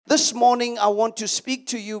This morning, I want to speak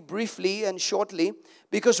to you briefly and shortly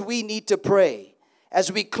because we need to pray.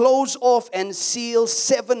 As we close off and seal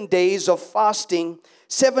 7 days of fasting,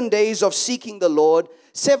 7 days of seeking the Lord,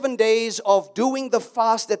 7 days of doing the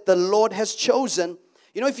fast that the Lord has chosen.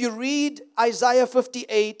 You know, if you read Isaiah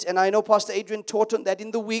 58, and I know Pastor Adrian taught on that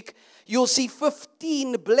in the week, you'll see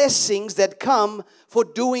 15 blessings that come for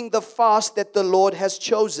doing the fast that the Lord has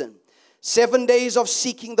chosen. 7 days of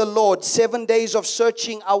seeking the Lord, 7 days of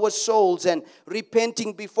searching our souls and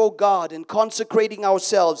repenting before God and consecrating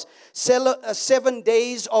ourselves. 7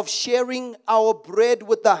 days of sharing our bread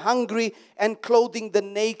with the hungry and clothing the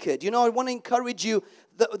naked. You know, I want to encourage you,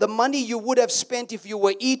 the money you would have spent if you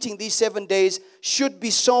were eating these 7 days should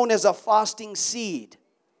be sown as a fasting seed.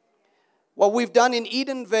 What we've done in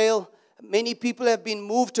Edenvale, many people have been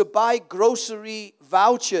moved to buy grocery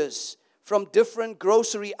vouchers from different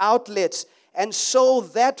grocery outlets and sow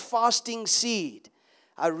that fasting seed.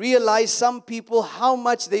 I realize some people how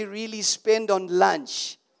much they really spend on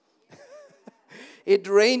lunch. It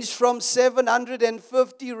ranged from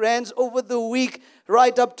 750 rands over the week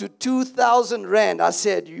right up to 2,000 rand. I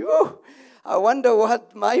said, I wonder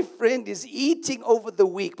what my friend is eating over the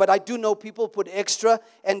week. But I do know people put extra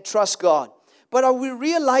and trust God. But I will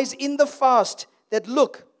realize in the fast that,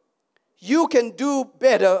 look, you can do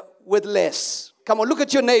better with less. Come on, look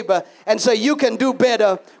at your neighbor and say, you can do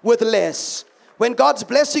better with less. When God's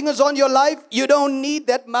blessing is on your life, you don't need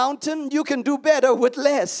that mountain. You can do better with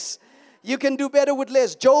less. You can do better with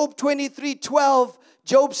less. Job 23:12,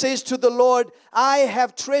 Job says to the Lord, I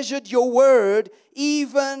have treasured your word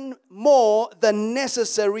even more than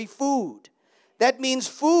necessary food. That means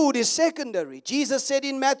food is secondary. Jesus said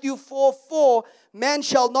in Matthew 4:4, man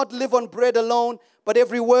shall not live on bread alone, but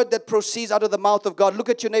every word that proceeds out of the mouth of God. Look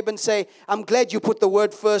at your neighbor and say, I'm glad you put the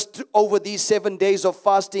word first over these 7 days of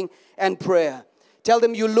fasting and prayer. Tell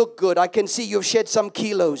them you look good. I can see you've shed some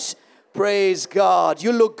kilos. Praise God.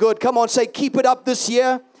 You look good. Come on, say, keep it up this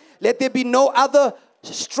year. Let there be no other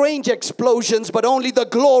strange explosions, but only the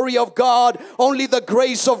glory of God, only the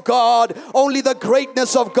grace of God, only the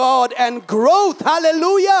greatness of God and growth.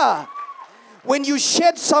 Hallelujah. When you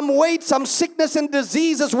shed some weight, some sickness and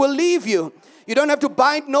diseases will leave you. You don't have to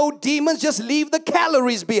bind no demons. Just leave the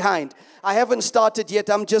calories behind. I haven't started yet.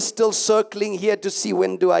 I'm just still circling here to see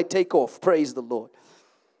when do I take off. Praise the Lord.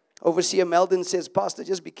 Overseer Meldon says, Pastor,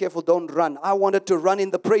 just be careful, don't run. I wanted to run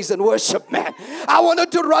in the praise and worship, man. I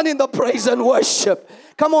wanted to run in the praise and worship.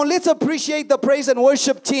 Come on, let's appreciate the praise and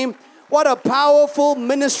worship team. What a powerful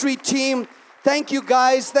ministry team. Thank you,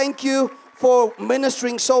 guys. Thank you for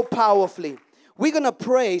ministering so powerfully. We're going to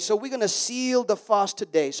pray, so we're going to seal the fast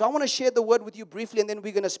today. So I want to share the word with you briefly, and then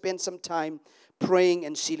we're going to spend some time praying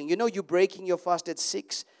and sealing. You know, you're breaking your fast at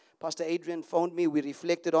 6. Pastor Adrian phoned me, we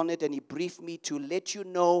reflected on it, and he briefed me to let you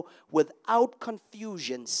know without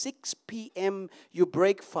confusion, 6 p.m. you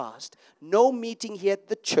break fast. No meeting here at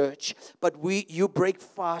the church, but you break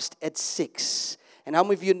fast at 6. And how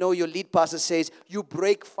many of you know your lead pastor says, you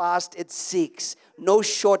break fast at 6. No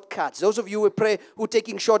shortcuts. Those of you who are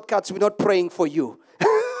taking shortcuts, we're not praying for you.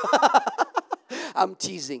 I'm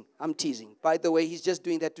teasing. By the way, he's just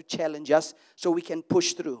doing that to challenge us so we can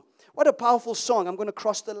push through. What a powerful song. I'm going to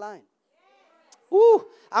cross the line. Ooh,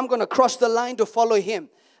 I'm going to cross the line to follow him.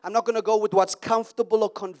 I'm not going to go with what's comfortable or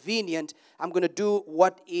convenient. I'm going to do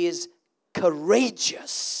what is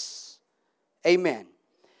courageous. Amen.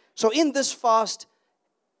 So in this fast,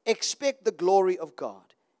 expect the glory of God.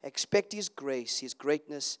 Expect His grace, His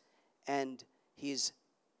greatness, and His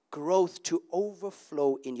growth to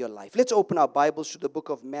overflow in your life. Let's open our Bibles to the book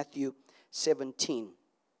of Matthew 17.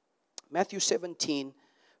 Matthew 17.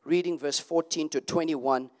 Reading verse 14 to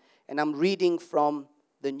 21, and I'm reading from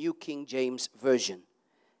the New King James Version.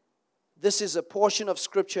 This is a portion of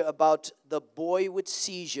scripture about the boy with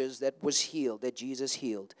seizures that was healed, that Jesus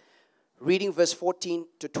healed. Reading verse 14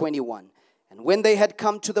 to 21. And when they had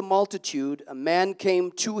come to the multitude, a man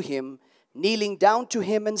came to him, kneeling down to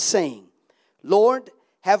him and saying, Lord,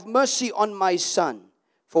 have mercy on my son,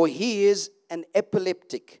 for he is an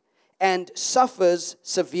epileptic and suffers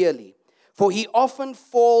severely. For he often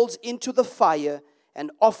falls into the fire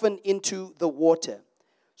and often into the water.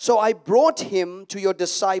 So I brought him to your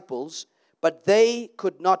disciples, but they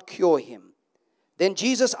could not cure him. Then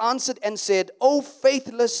Jesus answered and said, O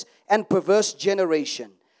faithless and perverse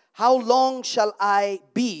generation, how long shall I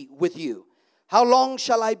be with you? How long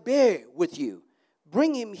shall I bear with you?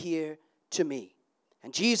 Bring him here to me.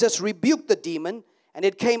 And Jesus rebuked the demon, and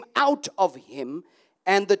it came out of him,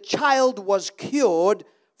 and the child was cured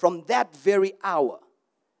from that very hour.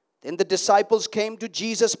 Then the disciples came to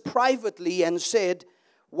Jesus privately and said,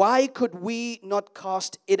 why could we not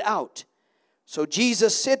cast it out? So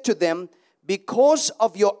Jesus said to them, because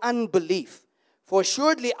of your unbelief. For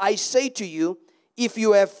assuredly I say to you, if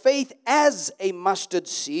you have faith as a mustard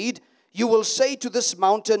seed, you will say to this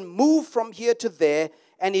mountain, move from here to there,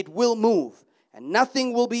 and it will move, and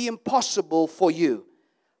nothing will be impossible for you.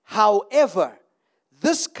 However,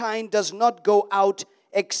 this kind does not go out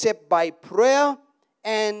except by prayer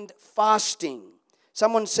and fasting.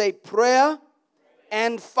 Someone say prayer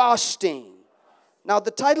and fasting. Now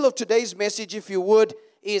the title of today's message, if you would,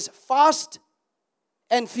 is Fast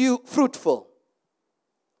and Fruitful.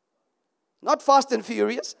 Not fast and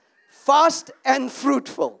furious, fast and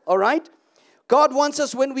fruitful, all right? God wants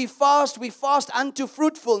us, when we fast unto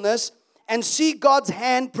fruitfulness and see God's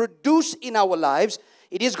hand produce in our lives.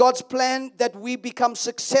 It is God's plan that we become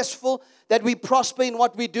successful, that we prosper in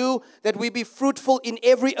what we do, that we be fruitful in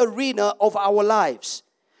every arena of our lives.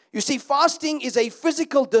 You see, fasting is a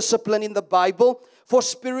physical discipline in the Bible for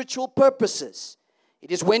spiritual purposes.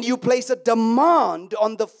 It is when you place a demand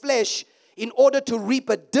on the flesh in order to reap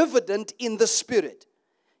a dividend in the spirit.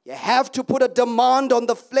 You have to put a demand on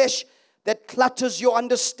the flesh that clutters your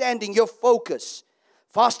understanding, your focus.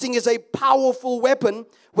 Fasting is a powerful weapon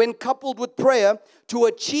when coupled with prayer to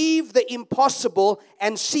achieve the impossible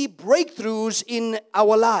and see breakthroughs in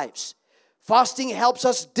our lives. Fasting helps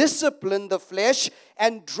us discipline the flesh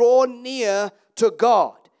and draw near to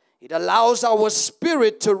God. It allows our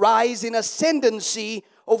spirit to rise in ascendancy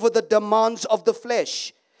over the demands of the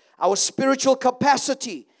flesh. Our spiritual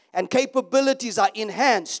capacity and capabilities are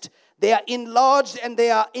enhanced. They are enlarged and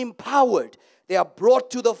they are empowered. They are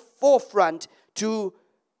brought to the forefront, to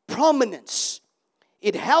prominence.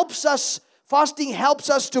 Fasting helps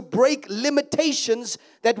us to break limitations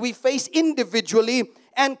that we face individually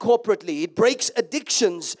and corporately. It breaks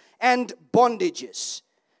addictions and bondages.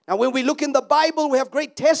 Now, when we look in the Bible, we have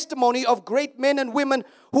great testimony of great men and women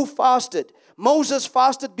who fasted. Moses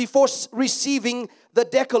fasted before receiving the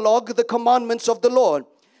Decalogue, the commandments of the Lord.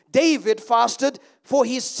 David fasted for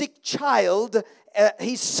his sick child,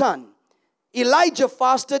 his son. Elijah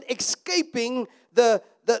fasted, escaping the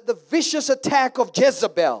vicious attack of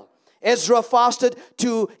Jezebel. Ezra fasted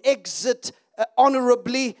to exit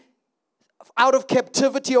honorably out of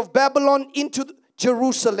captivity of Babylon into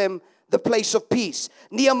Jerusalem, the place of peace.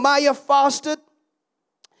 Nehemiah fasted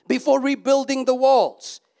before rebuilding the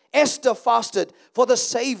walls. Esther fasted for the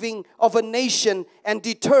saving of a nation and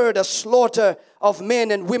deterred a slaughter of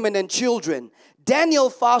men and women and children. Daniel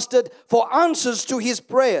fasted for answers to his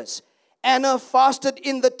prayers. Anna fasted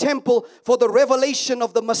in the temple for the revelation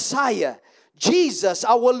of the Messiah. Jesus,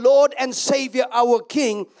 our Lord and Savior, our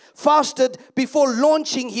King, fasted before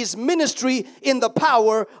launching his ministry in the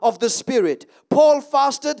power of the Spirit. Paul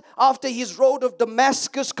fasted after his road of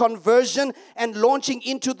Damascus conversion and launching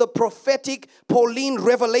into the prophetic Pauline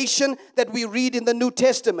revelation that we read in the New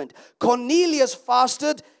Testament. Cornelius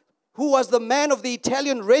fasted, who was the man of the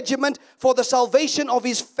Italian regiment, for the salvation of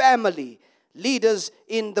his family. Leaders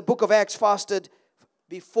in the book of Acts fasted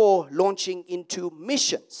before launching into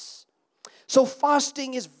missions. So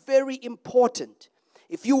fasting is very important.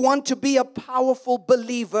 If you want to be a powerful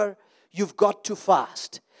believer, you've got to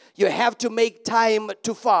fast. You have to make time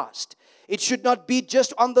to fast. It should not be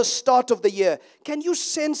just on the start of the year. Can you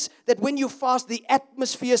sense that when you fast, the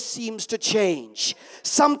atmosphere seems to change?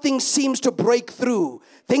 Something seems to break through.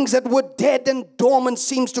 Things that were dead and dormant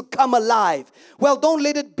seems to come alive. Well, don't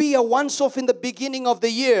let it be a once-off in the beginning of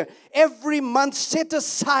the year. Every month, set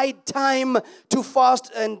aside time to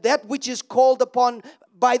fast, and that which is called upon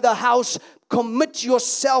by the house, commit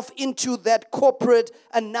yourself into that corporate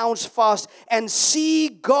announced fast and see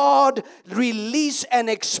God release an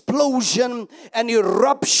explosion, an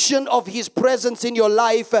eruption of His presence in your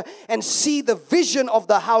life, and see the vision of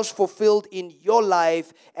the house fulfilled in your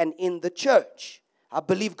life and in the church. I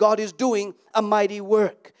believe God is doing a mighty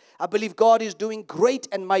work. I believe God is doing great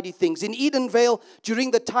and mighty things. In Edenvale,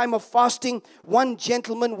 during the time of fasting, one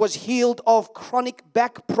gentleman was healed of chronic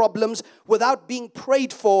back problems without being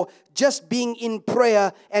prayed for, just being in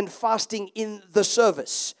prayer and fasting in the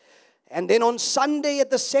service. And then on Sunday at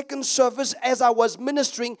the second service, as I was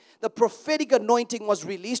ministering, the prophetic anointing was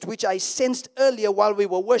released, which I sensed earlier while we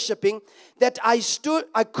were worshiping, that I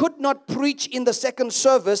could not preach in the second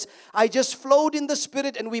service. I just flowed in the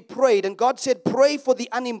Spirit and we prayed. And God said, pray for the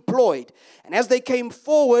unemployed. And as they came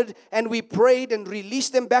forward and we prayed and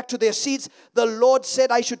released them back to their seats, the Lord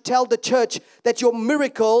said I should tell the church that your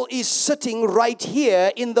miracle is sitting right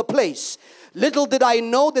here in the place. Little did I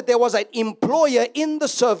know that there was an employer in the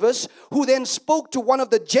service who then spoke to one of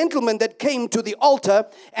the gentlemen that came to the altar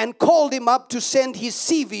and called him up to send his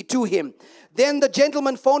CV to him. Then the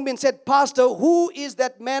gentleman phoned me and said, Pastor, who is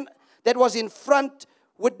that man that was in front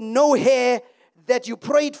with no hair that you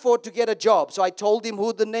prayed for to get a job? So I told him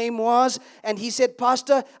who the name was, and he said,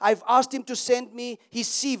 Pastor, I've asked him to send me his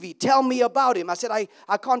CV. Tell me about him. I said,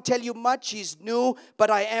 I can't tell you much. He's new, but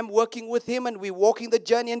I am working with him, and we're walking the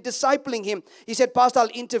journey and discipling him. He said, Pastor, I'll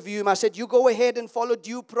interview him. I said, you go ahead and follow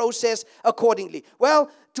due process accordingly. Well,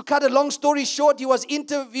 to cut a long story short, he was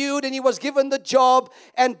interviewed and he was given the job,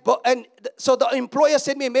 and so the employer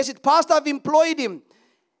sent me a message, Pastor, I've employed him.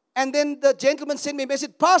 And then the gentleman sent me a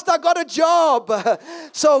message, Pastor, I got a job.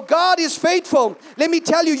 So God is faithful. Let me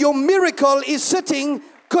tell you, your miracle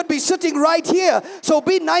could be sitting right here. So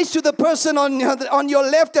be nice to the person on your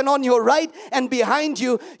left and on your right and behind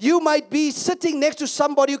you. You might be sitting next to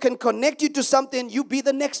somebody who can connect you to something. You be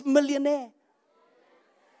the next millionaire.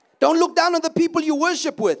 Don't look down on the people you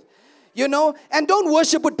worship with. And don't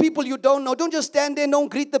worship with people you don't know. Don't just stand there and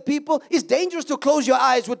don't greet the people. It's dangerous to close your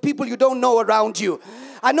eyes with people you don't know around you.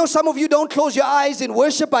 I know some of you don't close your eyes in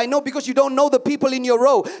worship. I know, because you don't know the people in your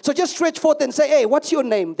row. So just stretch forth and say, hey, what's your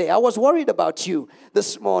name there? I was worried about you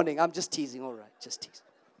this morning. I'm just teasing. All right, just teasing.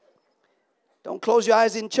 Don't close your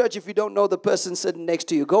eyes in church if you don't know the person sitting next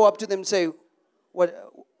to you. Go up to them and say,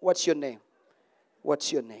 what's your name?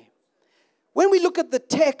 What's your name? When we look at the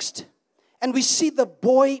text and we see the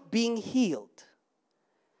boy being healed,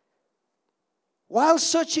 while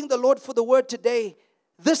searching the Lord for the word today,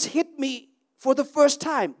 this hit me for the first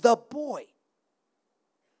time. The boy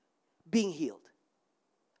being healed.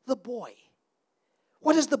 The boy.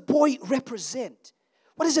 What does the boy represent?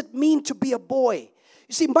 What does it mean to be a boy?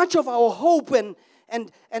 You see, much of our hope and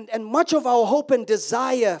much of our hope and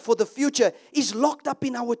desire for the future is locked up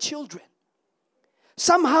in our children.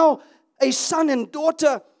 Somehow, a son and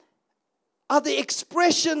daughter are the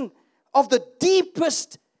expression of the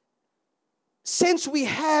deepest sense we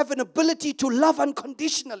have, an ability to love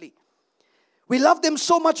unconditionally. We love them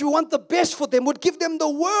so much, we want the best for them. Would give them the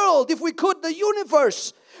world, if we could, the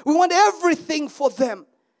universe. We want everything for them.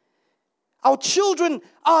 Our children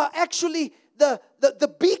are actually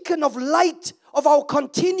the beacon of light of our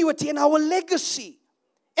continuity and our legacy.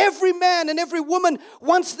 Every man and every woman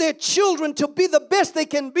wants their children to be the best they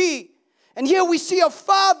can be. And here we see a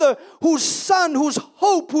father whose son, whose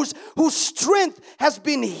hope, whose strength has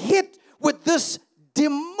been hit with this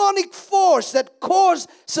demonic force that caused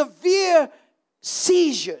severe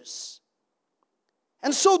seizures.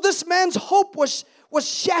 And so this man's hope was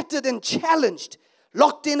shattered and challenged.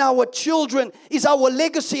 Locked in our children is our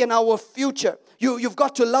legacy and our future. You've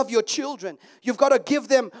got to love your children. You've got to give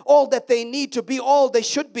them all that they need to be all they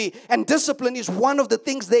should be. And discipline is one of the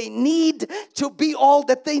things they need to be all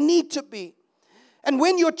that they need to be. And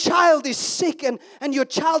when your child is sick and your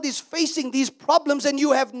child is facing these problems and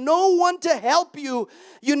you have no one to help you,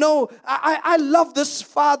 I love this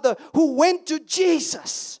father who went to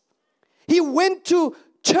Jesus. He went to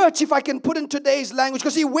church, if I can put in today's language,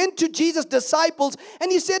 because he went to Jesus' disciples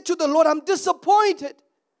and he said to the Lord, I'm disappointed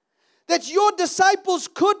that your disciples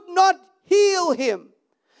could not heal him.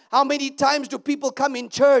 How many times do people come in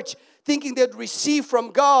church thinking they'd receive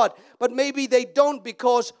from God, but maybe they don't,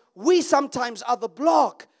 because we sometimes are the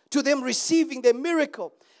block to them receiving their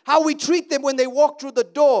miracle. How we treat them when they walk through the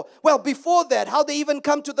door. Well, before that, how they even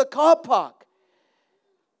come to the car park.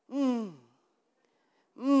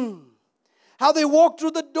 How they walk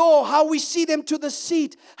through the door, how we see them to the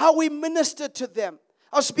seat, how we minister to them.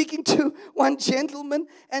 I was speaking to one gentleman,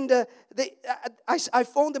 and I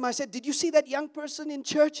phoned them. I said, did you see that young person in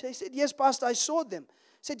church? They said, yes, Pastor, I saw them. I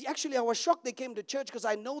said, actually, I was shocked they came to church because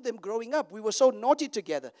I know them growing up. We were so naughty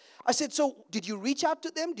together. I said, so did you reach out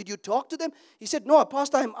to them? Did you talk to them? He said, no,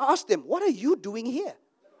 Pastor, I asked them, what are you doing here?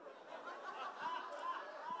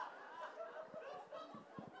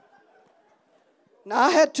 Now,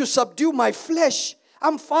 I had to subdue my flesh.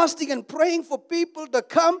 I'm fasting and praying for people to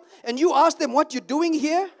come, and you ask them what you're doing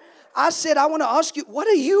here? I said, I want to ask you, what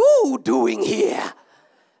are you doing here?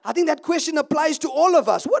 I think that question applies to all of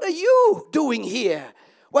us. What are you doing here?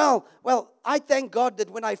 Well, I thank God that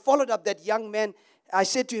when I followed up that young man, I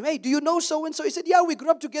said to him, hey, do you know so-and-so? He said, yeah, we grew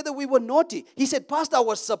up together. We were naughty. He said, Pastor, I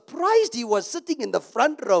was surprised he was sitting in the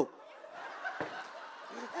front row.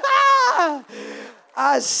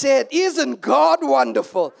 I said, isn't God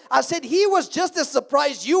wonderful? I said, he was just as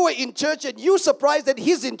surprised you were in church and you surprised that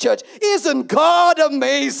he's in church. Isn't God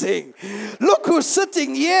amazing? Look who's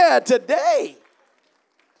sitting here today.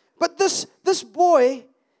 But this boy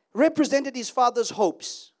represented his father's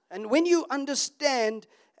hopes. And when you understand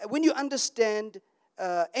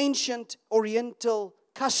ancient Oriental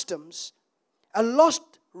customs, a lot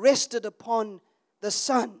rested upon the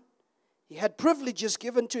son. He had privileges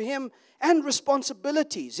given to him and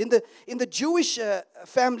responsibilities. In the Jewish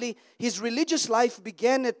family, his religious life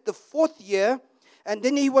began at the 4th year, and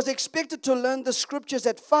then he was expected to learn the scriptures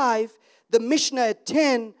at 5, the Mishnah at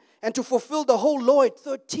 10, and to fulfill the whole law at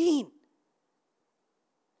 13.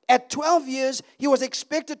 At 12 years, he was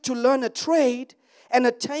expected to learn a trade and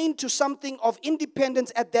attain to something of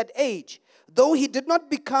independence at that age, though he did not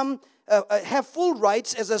have full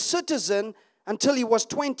rights as a citizen until he was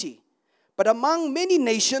 20. But among many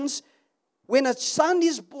nations, when a son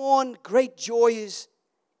is born, great joy is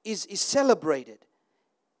celebrated.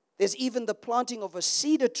 There's even the planting of a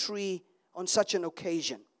cedar tree on such an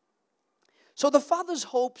occasion. So the father's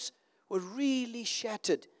hopes were really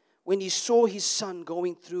shattered when he saw his son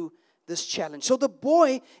going through this challenge. So the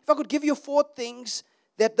boy, if I could give you 4 things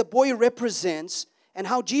that the boy represents and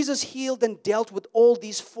how Jesus healed and dealt with all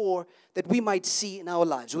these 4 that we might see in our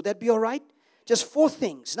lives. Would that be all right? Just 4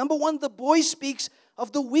 things. Number 1, the boy speaks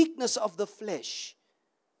of the weakness of the flesh.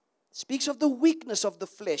 Speaks of the weakness of the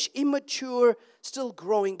flesh. Immature, still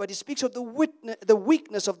growing, but he speaks of the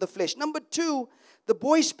weakness of the flesh. Number 2, the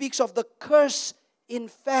boy speaks of the curse in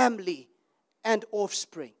family and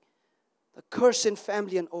offspring. The curse in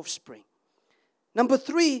family and offspring. Number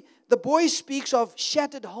 3, the boy speaks of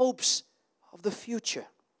shattered hopes of the future.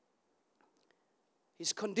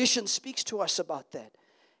 His condition speaks to us about that.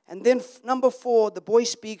 And then number 4, the boy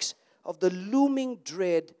speaks of the looming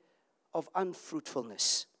dread of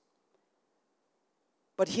unfruitfulness.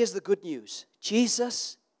 But here's the good news.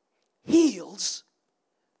 Jesus heals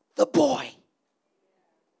the boy.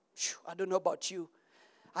 I don't know about you.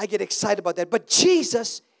 I get excited about that. But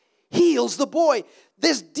Jesus heals the boy.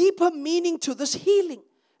 There's deeper meaning to this healing.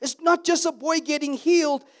 It's not just a boy getting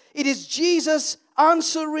healed. It is Jesus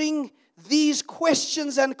answering these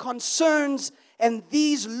questions and concerns and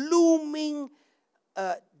these looming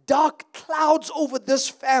dark clouds over this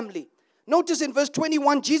family. Notice in verse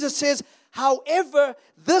 21, Jesus says, however,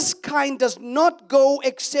 this kind does not go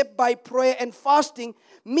except by prayer and fasting,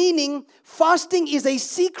 meaning fasting is a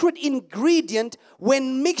secret ingredient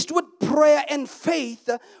when mixed with prayer and faith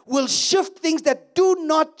will shift things that do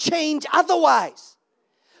not change otherwise.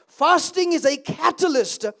 Fasting is a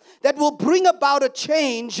catalyst that will bring about a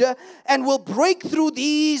change and will break through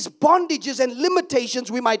these bondages and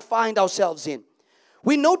limitations we might find ourselves in.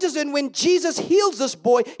 We notice that when Jesus heals this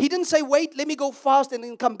boy, he didn't say, wait, let me go fast and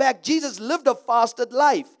then come back. Jesus lived a fasted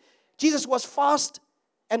life. Jesus was fast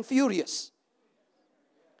and furious.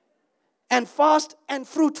 And fast and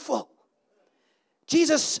fruitful.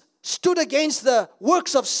 Jesus stood against the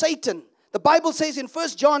works of Satan. The Bible says in 1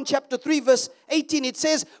 John chapter 3 verse 18, it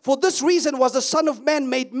says, for this reason was the Son of Man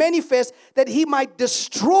made manifest, that he might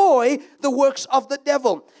destroy the works of the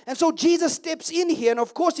devil. And so Jesus steps in here, and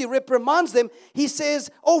of course he reprimands them. He says,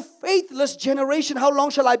 oh faithless generation, how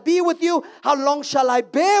long shall I be with you? How long shall I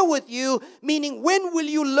bear with you? Meaning, when will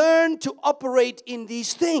you learn to operate in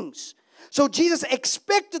these things? So Jesus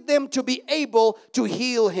expected them to be able to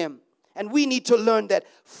heal him. And we need to learn that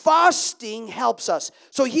fasting helps us.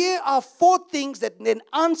 So here are 4 things that then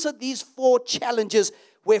answer these 4 challenges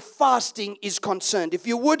where fasting is concerned. If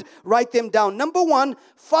you would, write them down. Number 1,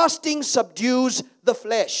 fasting subdues the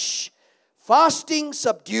flesh. Fasting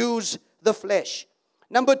subdues the flesh.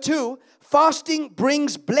 Number 2, fasting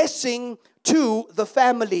brings blessing to the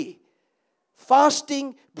family.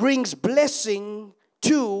 Fasting brings blessing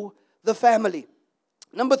to the family.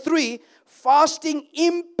 Number 3, fasting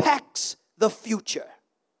impacts the future.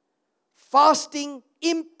 Fasting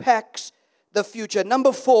impacts the future.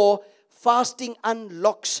 Number 4, fasting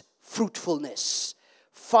unlocks fruitfulness.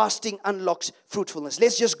 Fasting unlocks fruitfulness.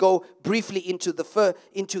 Let's just go briefly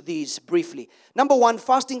into these briefly. Number 1,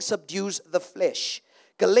 fasting subdues the flesh.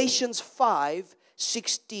 Galatians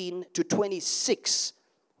 5:16 to 26.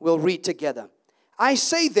 We'll read together. I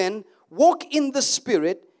say then, walk in the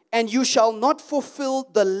Spirit, and you shall not fulfill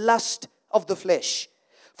the lust of the flesh.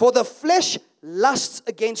 For the flesh lusts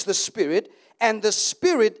against the Spirit, and the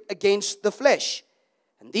Spirit against the flesh.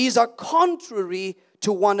 And these are contrary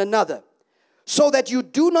to one another, so that you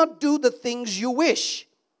do not do the things you wish.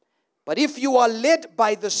 But if you are led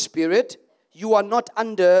by the Spirit, you are not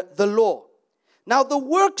under the law. Now the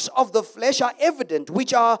works of the flesh are evident,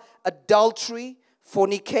 which are adultery,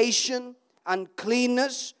 fornication,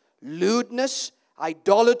 uncleanness, lewdness,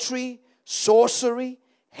 idolatry, sorcery,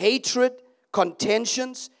 hatred,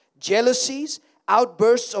 contentions, jealousies,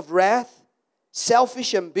 outbursts of wrath,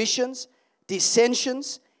 selfish ambitions,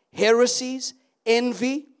 dissensions, heresies,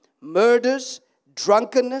 envy, murders,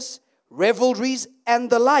 drunkenness, revelries, and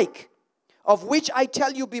the like, of which I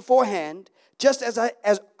tell you beforehand, just as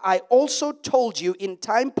I also told you in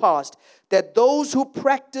time past, that those who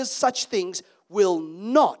practice such things will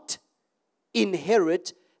not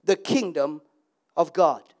inherit the kingdom of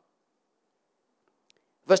God.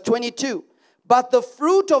 Verse 22, but the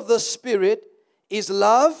fruit of the Spirit is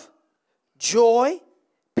love, joy,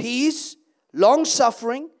 peace,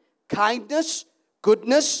 long-suffering, kindness,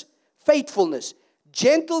 goodness, faithfulness,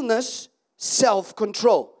 gentleness,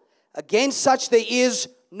 self-control. Against such there is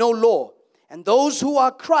no law. And those who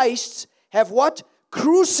are Christ's have what?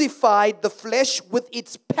 Crucified the flesh with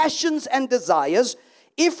its passions and desires.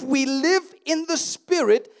 If we live in the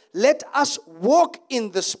Spirit, let us walk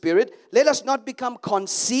in the Spirit. Let us not become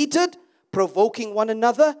conceited, provoking one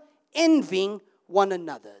another, envying one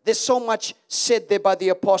another. There's so much said there by the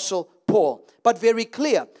Apostle Paul, but very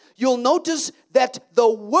clear. You'll notice that the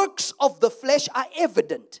works of the flesh are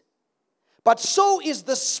evident, but so is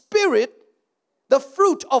the Spirit. The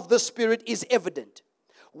fruit of the Spirit is evident.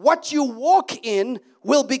 What you walk in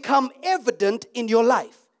will become evident in your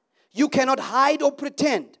life. You cannot hide or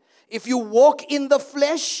pretend. If you walk in the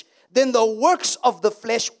flesh, then the works of the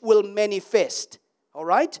flesh will manifest. All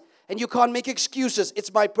right? And you can't make excuses.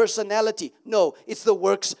 It's my personality. No, it's the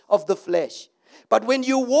works of the flesh. But when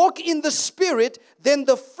you walk in the Spirit, then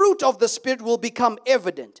the fruit of the Spirit will become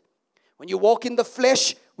evident. When you walk in the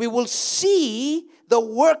flesh, we will see the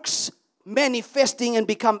works manifesting and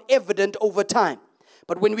become evident over time.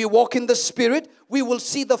 But when we walk in the Spirit, we will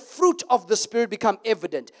see the fruit of the Spirit become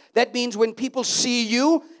evident. That means when people see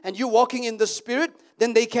you and you walking in the Spirit,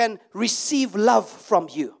 then they can receive love from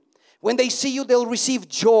you. When they see you, they'll receive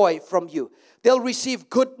joy from you. They'll receive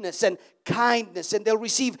goodness and kindness, and they'll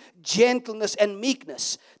receive gentleness and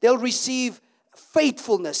meekness. They'll receive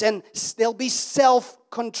faithfulness, and there'll be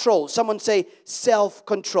self-control. Someone say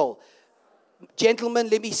self-control. Gentlemen,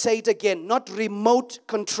 let me say it again. Not remote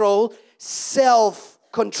control,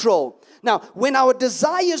 self-control. Now, when our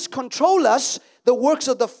desires control us, the works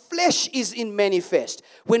of the flesh is in manifest.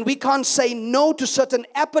 When we can't say no to certain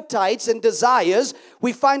appetites and desires,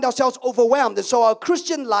 we find ourselves overwhelmed. And so our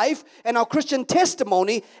Christian life and our Christian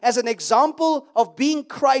testimony as an example of being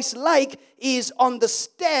Christ-like is on the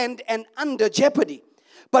stand and under jeopardy.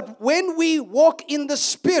 But when we walk in the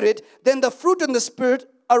Spirit, then the fruit in the Spirit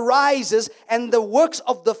arises and the works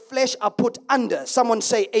of the flesh are put under. Someone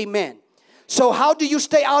say amen. So how do you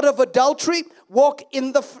stay out of adultery? Walk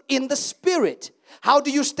in the Spirit. How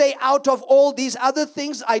do you stay out of all these other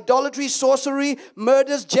things? Idolatry, sorcery,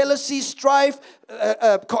 murders, jealousy, strife,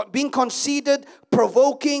 being conceited,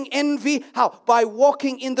 provoking, envy. How? By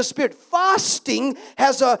walking in the Spirit. Fasting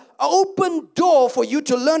has an open door for you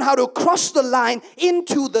to learn how to cross the line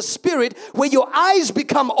into the Spirit, where your eyes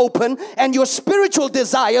become open and your spiritual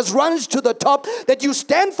desires runs to the top, that you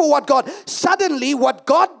stand for what God. Suddenly what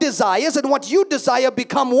God desires and what you desire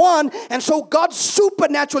become one, and so God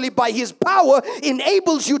supernaturally by His power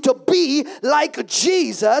enables you to be like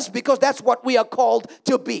Jesus, because that's what we are called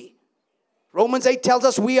to be. Romans 8 tells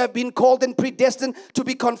us we have been called and predestined to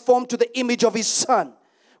be conformed to the image of His Son.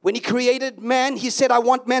 When He created man, He said, I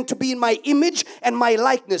want man to be in my image and my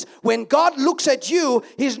likeness. When God looks at you,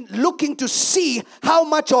 He's looking to see how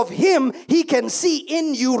much of Him He can see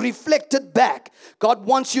in you reflected back. God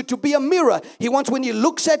wants you to be a mirror. He wants when He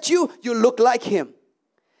looks at you, you look like Him.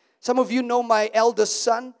 Some of you know my eldest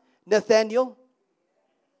son, Nathaniel.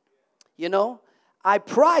 You know, I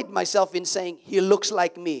pride myself in saying he looks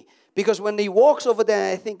like me. Because when he walks over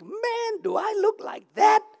there, I think, man, do I look like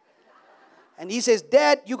that? And he says,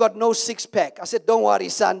 Dad, you got no six-pack. I said, don't worry,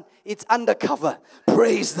 son. It's undercover.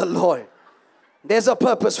 Praise the Lord. There's a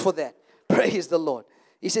purpose for that. Praise the Lord.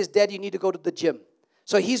 He says, Dad, you need to go to the gym.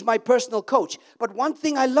 So he's my personal coach. But one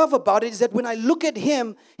thing I love about it is that when I look at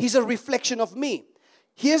him, he's a reflection of me.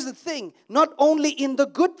 Here's the thing. Not only in the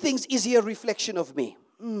good things is he a reflection of me.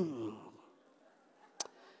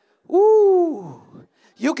 Ooh.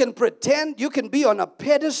 You can pretend, you can be on a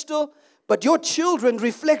pedestal, but your children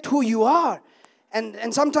reflect who you are.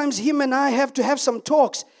 And sometimes him and I have to have some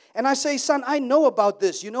talks. And I say, son, I know about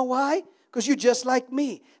this. You know why? Because you're just like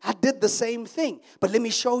me. I did the same thing. But let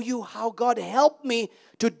me show you how God helped me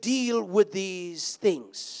to deal with these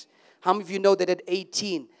things. How many of you know that at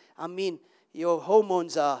 18, your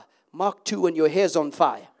hormones are Mark 2 and your hair's on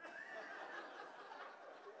fire?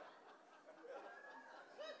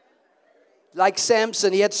 Like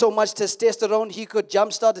Samson, he had so much testosterone, he could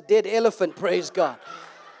jumpstart a dead elephant, praise God.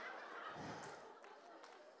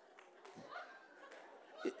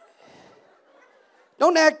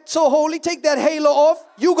 Don't act so holy. Take that halo off.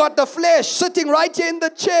 You got the flesh sitting right here in the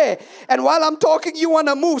chair. And while I'm talking, you want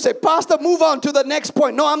to move. Say, Pastor, move on to the next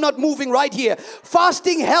point. No, I'm not moving right here.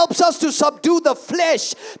 Fasting helps us to subdue the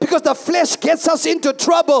flesh because the flesh gets us into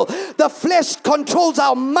trouble. The flesh controls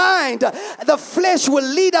our mind. The flesh will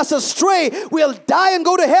lead us astray. We'll die and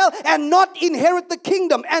go to hell and not inherit the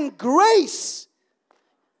kingdom. And grace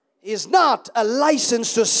is not a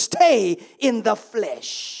license to stay in the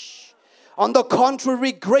flesh. On the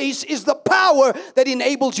contrary, grace is the power that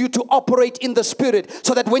enables you to operate in the Spirit.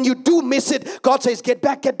 So that when you do miss it, God says, get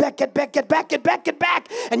back, get back, get back, get back, get back, get back.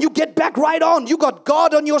 And you get back right on. You got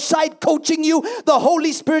God on your side coaching you. The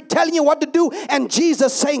Holy Spirit telling you what to do. And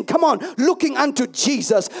Jesus saying, come on, looking unto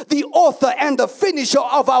Jesus, the author and the finisher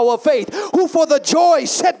of our faith, who for the joy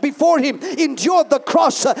set before him endured the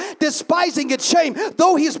cross, despising its shame.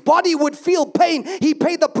 Though his body would feel pain, he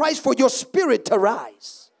paid the price for your spirit to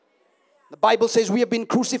rise. The Bible says we have been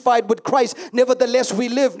crucified with Christ. Nevertheless, we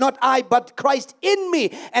live, not I, but Christ in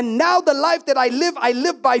me. And now the life that I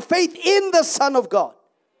live by faith in the Son of God.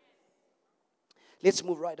 Let's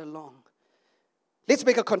move right along. Let's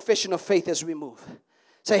make a confession of faith as we move.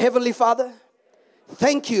 Say, Heavenly Father,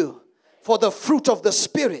 thank you for the fruit of the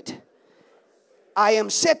Spirit. I am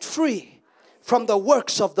set free from the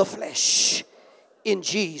works of the flesh. In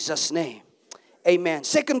Jesus' name. Amen.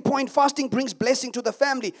 Second point, fasting brings blessing to the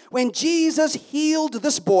family. When Jesus healed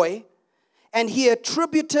this boy and he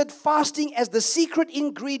attributed fasting as the secret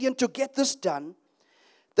ingredient to get this done,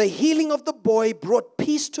 the healing of the boy brought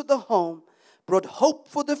peace to the home, brought hope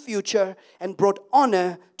for the future, and brought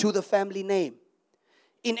honor to the family name.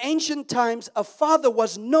 In ancient times, a father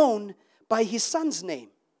was known by his son's name.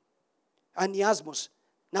 Aniasmos.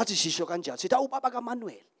 Nathi sisho kanjalo. Sithi ubaba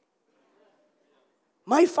kaManuel.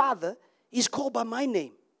 My father is called by my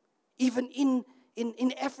name. Even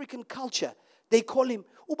in African culture, they call him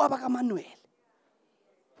Ubaba Manuel.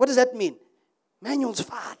 What does that mean? Manuel's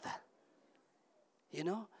father. You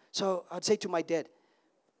know? So I'd say to my dad,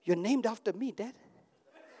 you're named after me, Dad.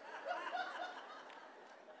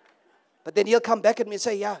 But then he'll come back at me and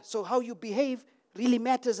say, yeah, so how you behave really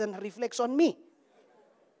matters and reflects on me.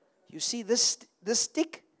 You see, this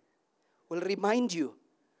stick will remind you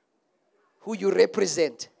who you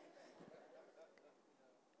represent.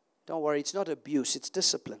 Don't worry, it's not abuse, it's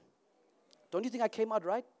discipline. Don't you think I came out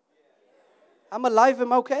right? I'm alive,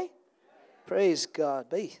 I'm okay? Praise God.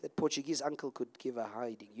 Hey, that Portuguese uncle could give a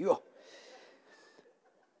hiding. Yo.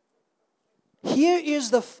 Here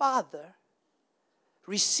is the father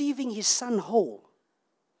receiving his son whole.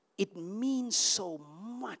 It means so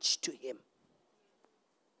much to him.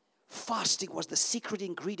 Fasting was the secret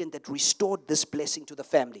ingredient that restored this blessing to the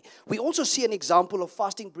family. We also see an example of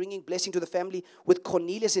fasting bringing blessing to the family with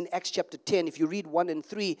Cornelius in Acts chapter 10. If you read 1 and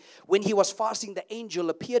 3, when he was fasting, the angel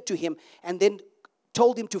appeared to him and then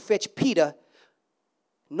told him to fetch Peter.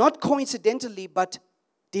 Not coincidentally, but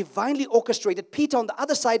divinely orchestrated. Peter on the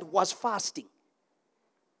other side was fasting.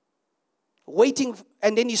 Waiting,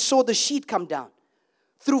 and then he saw the sheet come down.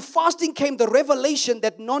 Through fasting came the revelation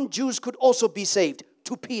that non-Jews could also be saved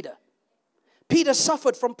to Peter. Peter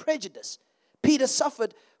suffered from prejudice. Peter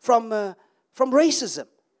suffered from racism.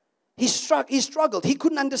 He struggled. He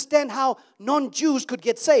couldn't understand how non-Jews could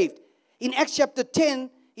get saved. In Acts chapter 10,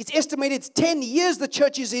 it's estimated it's 10 years the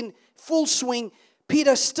church is in full swing.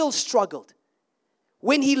 Peter still struggled.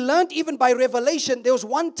 When he learned even by revelation, there was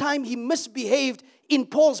one time he misbehaved in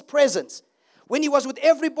Paul's presence. When he was with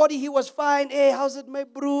everybody, he was fine. Hey, how's it, my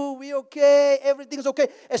bro? We okay? Everything's okay.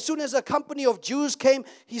 As soon as a company of Jews came,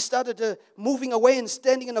 he started moving away and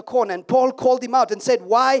standing in a corner. And Paul called him out and said,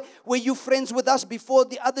 why were you friends with us before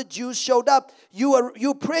the other Jews showed up?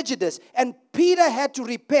 You prejudiced. And Peter had to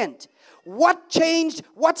repent. What changed?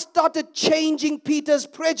 What started changing Peter's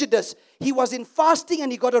prejudice? He was in fasting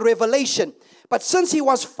and he got a revelation. But since he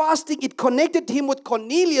was fasting, it connected him with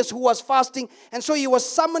Cornelius who was fasting. And so he was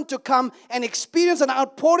summoned to come and experience an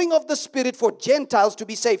outpouring of the Spirit for Gentiles to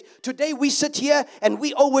be saved. Today we sit here and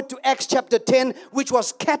we owe it to Acts chapter 10, which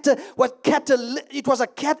was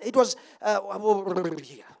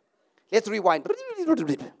let's rewind.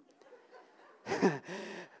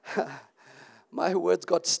 My words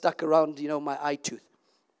got stuck around, my eye tooth.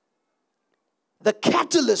 The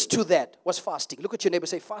catalyst to that was fasting. Look at your neighbor,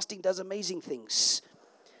 say, fasting does amazing things.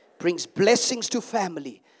 Brings blessings to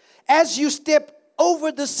family. As you step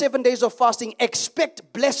over the 7 days of fasting,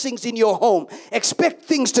 expect blessings in your home. Expect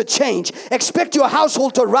things to change. Expect your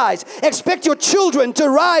household to rise. Expect your children to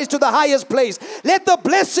rise to the highest place. Let the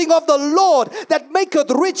blessing of the Lord that maketh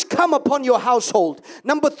rich come upon your household.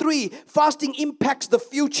 Number 3, fasting impacts the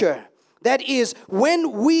future. That is,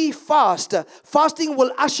 when we fast, fasting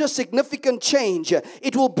will usher significant change.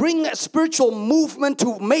 It will bring a spiritual movement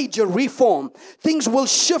to major reform. Things will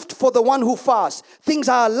shift for the one who fasts. Things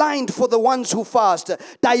are aligned for the ones who fast.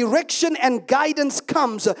 Direction and guidance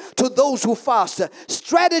comes to those who fast.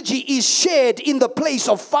 Strategy is shared in the place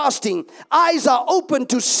of fasting. Eyes are open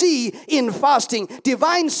to see in fasting.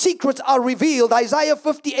 Divine secrets are revealed. Isaiah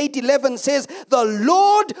 58:11 says, "The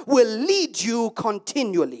Lord will lead you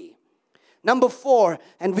continually." Number 4,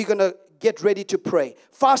 and we're going to get ready to pray.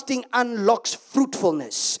 Fasting unlocks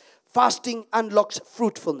fruitfulness. Fasting unlocks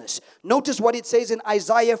fruitfulness. Notice what it says in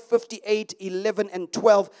Isaiah 58:11 and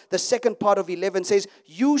 12. The second part of 11 says,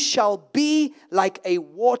 "You shall be like a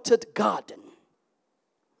watered garden,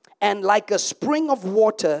 and like a spring of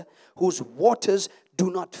water whose waters do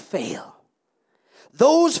not fail.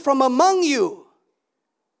 Those from among you,"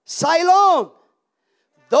 Siloam,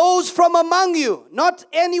 "those from among you," not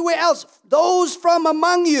anywhere else, "those from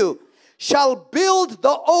among you shall build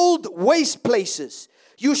the old waste places.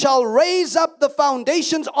 You shall raise up the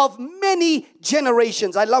foundations of many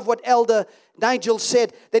generations." I love what Elder Nigel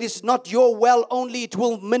said, that it's not your well only, it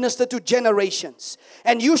will minister to generations.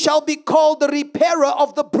 "And you shall be called the repairer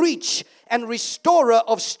of the breach and restorer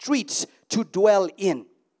of streets to dwell in."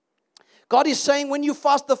 God is saying, when you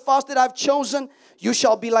fast the fast that I've chosen, you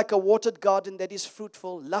shall be like a watered garden that is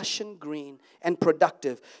fruitful, lush and green and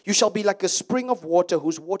productive. You shall be like a spring of water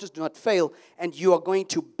whose waters do not fail. And you are going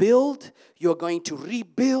to build, you're going to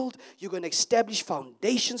rebuild, you're going to establish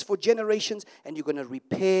foundations for generations, and you're going to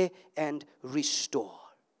repair and restore.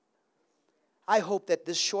 I hope that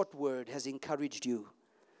this short word has encouraged you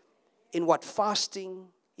in what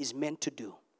fasting is meant to do.